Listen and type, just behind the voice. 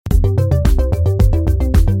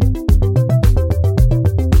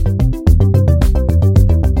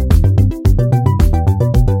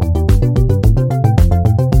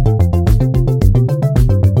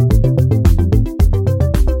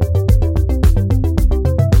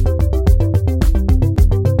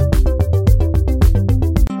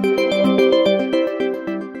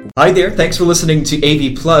Hi there, thanks for listening to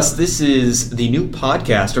AV Plus. This is the new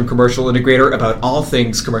podcast from Commercial Integrator about all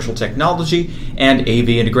things commercial technology and AV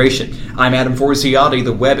integration. I'm Adam Forziati,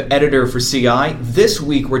 the web editor for CI. This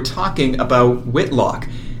week we're talking about Whitlock.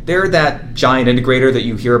 They're that giant integrator that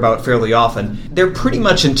you hear about fairly often. They're pretty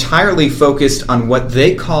much entirely focused on what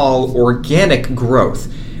they call organic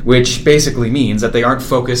growth, which basically means that they aren't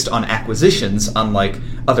focused on acquisitions unlike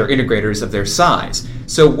other integrators of their size.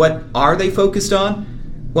 So what are they focused on?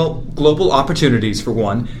 Well, global opportunities for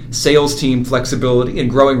one, sales team flexibility, and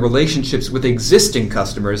growing relationships with existing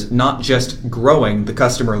customers, not just growing the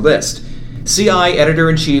customer list. CI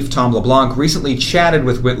Editor-in-Chief Tom LeBlanc recently chatted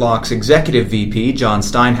with Whitlock's Executive VP, John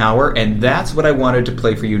Steinhauer, and that's what I wanted to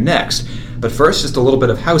play for you next. But first, just a little bit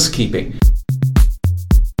of housekeeping.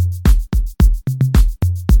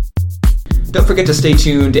 Don't forget to stay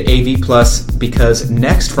tuned to AV Plus because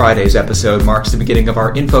next Friday's episode marks the beginning of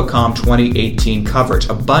our InfoComm 2018 coverage.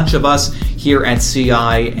 A bunch of us here at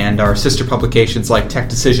CI and our sister publications like Tech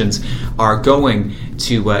Decisions are going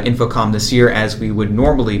to InfoComm this year as we would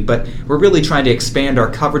normally, but we're really trying to expand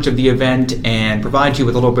our coverage of the event and provide you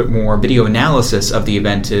with a little bit more video analysis of the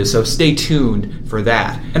event too, so stay tuned for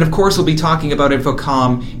that. And of course, we'll be talking about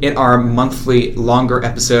InfoComm in our monthly longer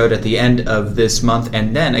episode at the end of this month,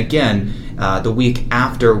 and then again the week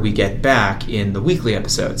after we get back in the weekly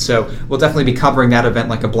episode. So we'll definitely be covering that event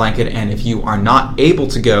like a blanket, and if you are not able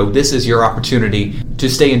to go, this is your opportunity to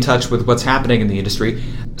stay in touch with what's happening in the industry.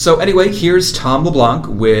 So anyway, here's Tom LeBlanc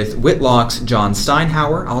with Whitlock's John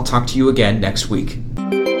Steinhauer. I'll talk to you again next week.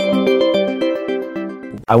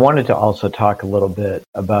 I wanted to also talk a little bit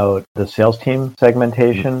about the sales team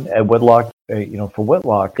segmentation at Whitlock. For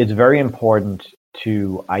Whitlock, it's very important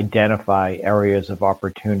to identify areas of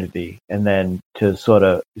opportunity and then to sort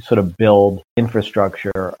of build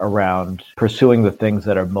infrastructure around pursuing the things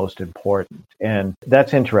that are most important. And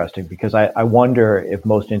that's interesting because I wonder if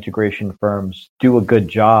most integration firms do a good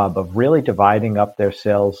job of really dividing up their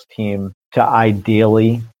sales team to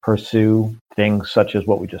ideally pursue things such as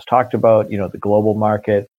what we just talked about, the global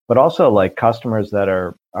market, but also like customers that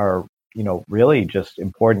are really just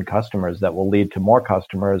important customers that will lead to more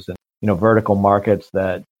customers and vertical markets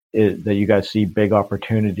that you guys see big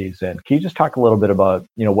opportunities in. Can you just talk a little bit about,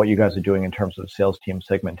 what you guys are doing in terms of sales team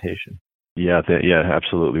segmentation? Yeah,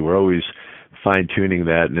 absolutely. We're always fine-tuning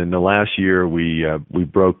that. And in the last year, we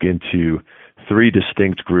broke into three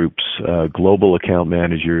distinct groups, global account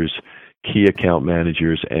managers, key account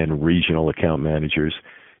managers, and regional account managers.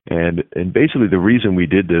 And basically the reason we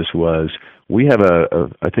did this was we have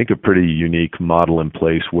I think a pretty unique model in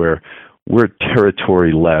place where we're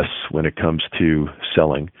territory-less when it comes to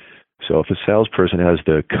selling. So if a salesperson has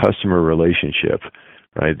the customer relationship,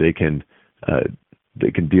 right, they can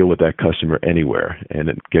deal with that customer anywhere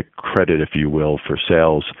and get credit, if you will, for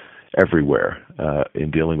sales everywhere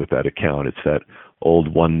in dealing with that account. It's that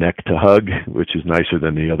old one neck to hug, which is nicer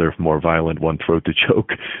than the other more violent one throat to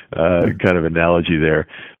choke kind of analogy there.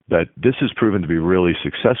 But this has proven to be really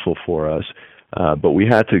successful for us, but we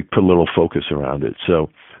had to put a little focus around it.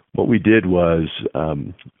 So what we did was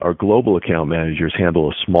our global account managers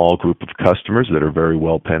handle a small group of customers that are very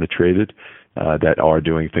well penetrated, that are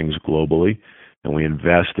doing things globally, and we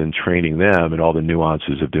invest in training them in all the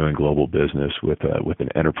nuances of doing global business with an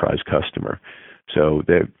enterprise customer. So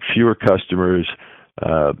the fewer customers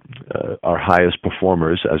are highest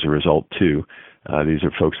performers as a result too. These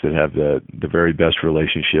are folks that have the very best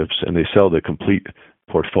relationships, and they sell the complete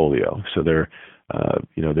portfolio. So they're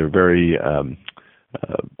very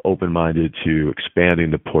open-minded to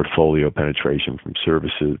expanding the portfolio penetration from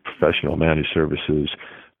services, professional managed services,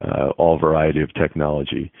 all variety of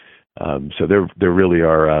technology. So they're really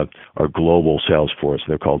our global sales force.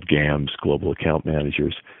 They're called GAMs, Global Account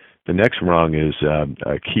Managers. The next rung is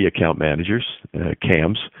key account managers,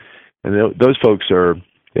 CAMs, and those folks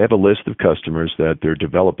they have a list of customers that they're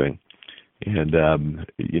developing, and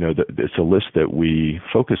it's a list that we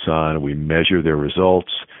focus on. We measure their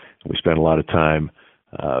results. We spend a lot of time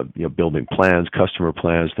building plans, customer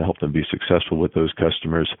plans to help them be successful with those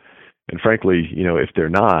customers. And frankly, if they're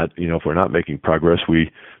not, if we're not making progress,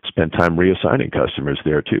 we spend time reassigning customers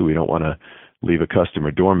there too. We don't want to leave a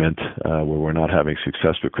customer dormant where we're not having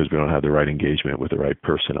success because we don't have the right engagement with the right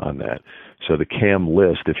person on that. So the CAM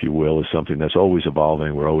list, if you will, is something that's always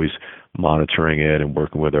evolving. We're always monitoring it and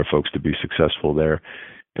working with our folks to be successful there.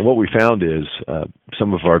 And what we found is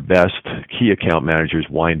some of our best key account managers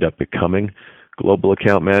wind up becoming global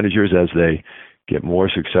account managers as they get more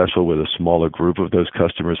successful with a smaller group of those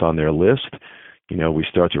customers on their list. We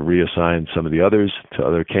start to reassign some of the others to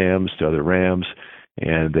other CAMs, to other RAMs,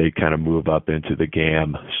 and they kind of move up into the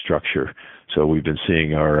GAM structure. So we've been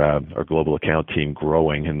seeing our global account team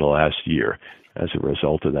growing in the last year as a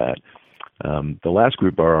result of that. The last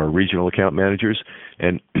group are our regional account managers.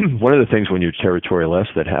 And one of the things when you're territorial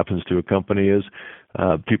that happens to a company is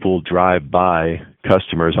people drive by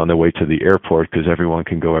customers on their way to the airport because everyone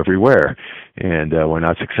can go everywhere. And we're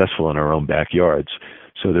not successful in our own backyards.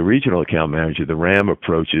 So the regional account manager, the RAM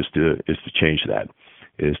approach is to change that,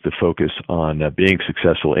 is to focus on being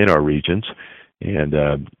successful in our regions.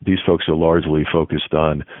 And these folks are largely focused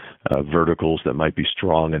on verticals that might be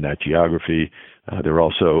strong in that geography. They're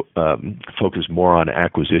also focused more on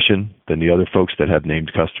acquisition than the other folks that have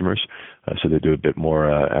named customers. So they do a bit more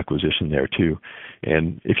acquisition there too.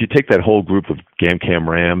 And if you take that whole group of GAM-CAM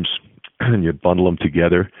RAMs and you bundle them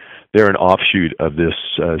together, they're an offshoot of this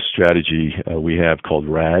strategy we have called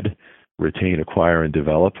RAD, Retain, Acquire, and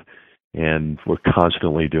Develop. And we're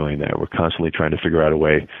constantly doing that. We're constantly trying to figure out a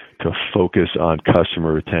way to focus on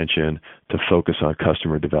customer retention, to focus on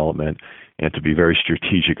customer development, and to be very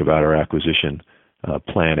strategic about our acquisition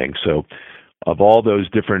planning. So of all those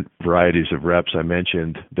different varieties of reps I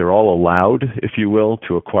mentioned, they're all allowed, if you will,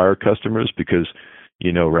 to acquire customers because,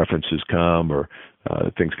 references come or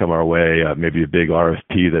things come our way, maybe a big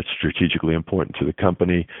RFP that's strategically important to the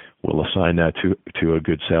company. We'll assign that to a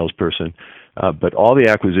good salesperson. But all the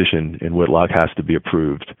acquisition in Whitlock has to be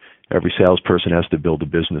approved. Every salesperson has to build a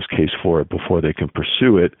business case for it before they can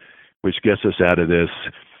pursue it, which gets us out of this,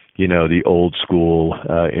 the old school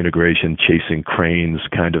integration chasing cranes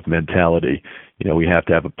kind of mentality. We have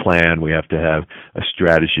to have a plan. We have to have a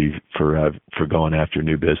strategy for going after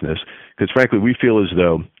new business. Because frankly, we feel as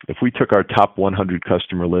though if we took our top 100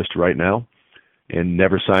 customer list right now and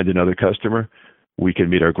never signed another customer, we can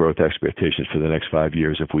meet our growth expectations for the next 5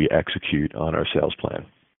 years if we execute on our sales plan.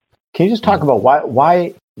 Can you just talk about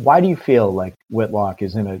why do you feel like Whitlock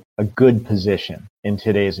is in a good position in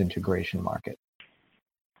today's integration market?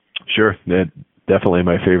 Sure. That's definitely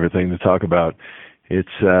my favorite thing to talk about. It's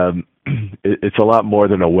a lot more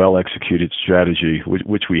than a well-executed strategy,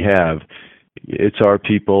 which we have. It's our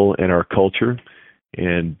people and our culture.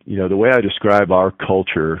 And, the way I describe our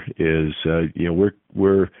culture is,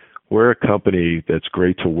 we're a company that's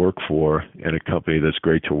great to work for and a company that's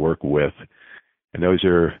great to work with. And those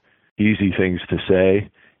are easy things to say,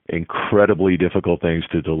 incredibly difficult things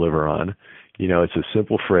to deliver on. It's a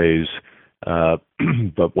simple phrase,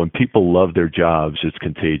 but when people love their jobs, it's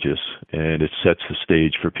contagious, and it sets the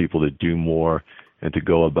stage for people to do more and to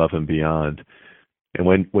go above and beyond. And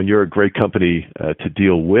when you're a great company to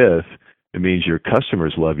deal with, it means your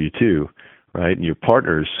customers love you too. Right, and your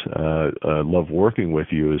partners love working with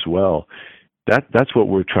you as well. That's what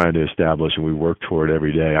we're trying to establish, and we work toward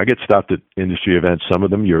every day. I get stopped at industry events, some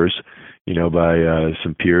of them yours, by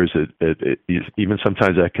some peers, even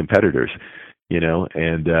sometimes at competitors,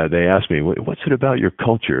 and they ask me, "What's it about your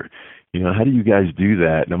culture? How do you guys do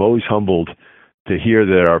that?" And I'm always humbled to hear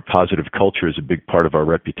that our positive culture is a big part of our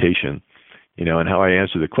reputation, and how I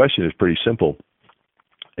answer the question is pretty simple.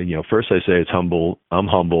 And, first I say it's humble. I'm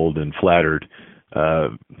humbled and flattered,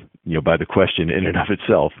 by the question in and of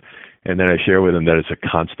itself. And then I share with them that it's a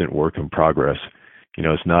constant work in progress.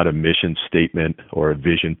 It's not a mission statement or a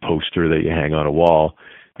vision poster that you hang on a wall.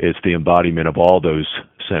 It's the embodiment of all those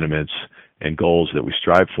sentiments and goals that we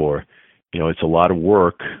strive for. It's a lot of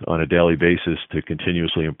work on a daily basis to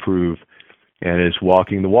continuously improve, and it's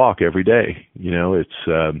walking the walk every day.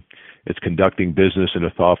 It's conducting business in a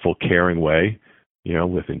thoughtful, caring way,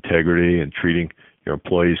 with integrity and treating your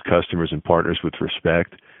employees, customers, and partners with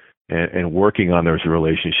respect, and working on those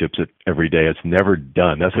relationships every day. It's never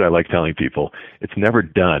done. That's what I like telling people. It's never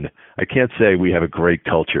done. I can't say we have a great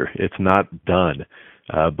culture. It's not done.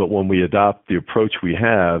 But when we adopt the approach we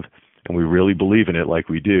have, and we really believe in it like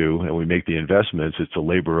we do, and we make the investments, it's a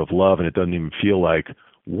labor of love, and it doesn't even feel like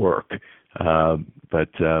work. But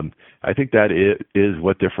I think that is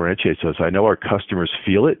what differentiates us. I know our customers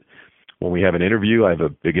feel it. When we have an interview, I have a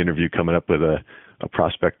big interview coming up with a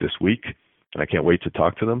prospect this week, and I can't wait to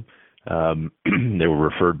talk to them. They were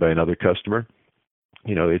referred by another customer.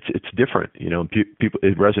 It's different. People,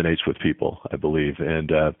 it resonates with people, I believe,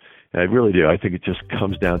 and I really do. I think it just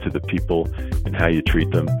comes down to the people and how you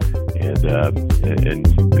treat them, and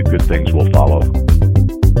the good things will follow.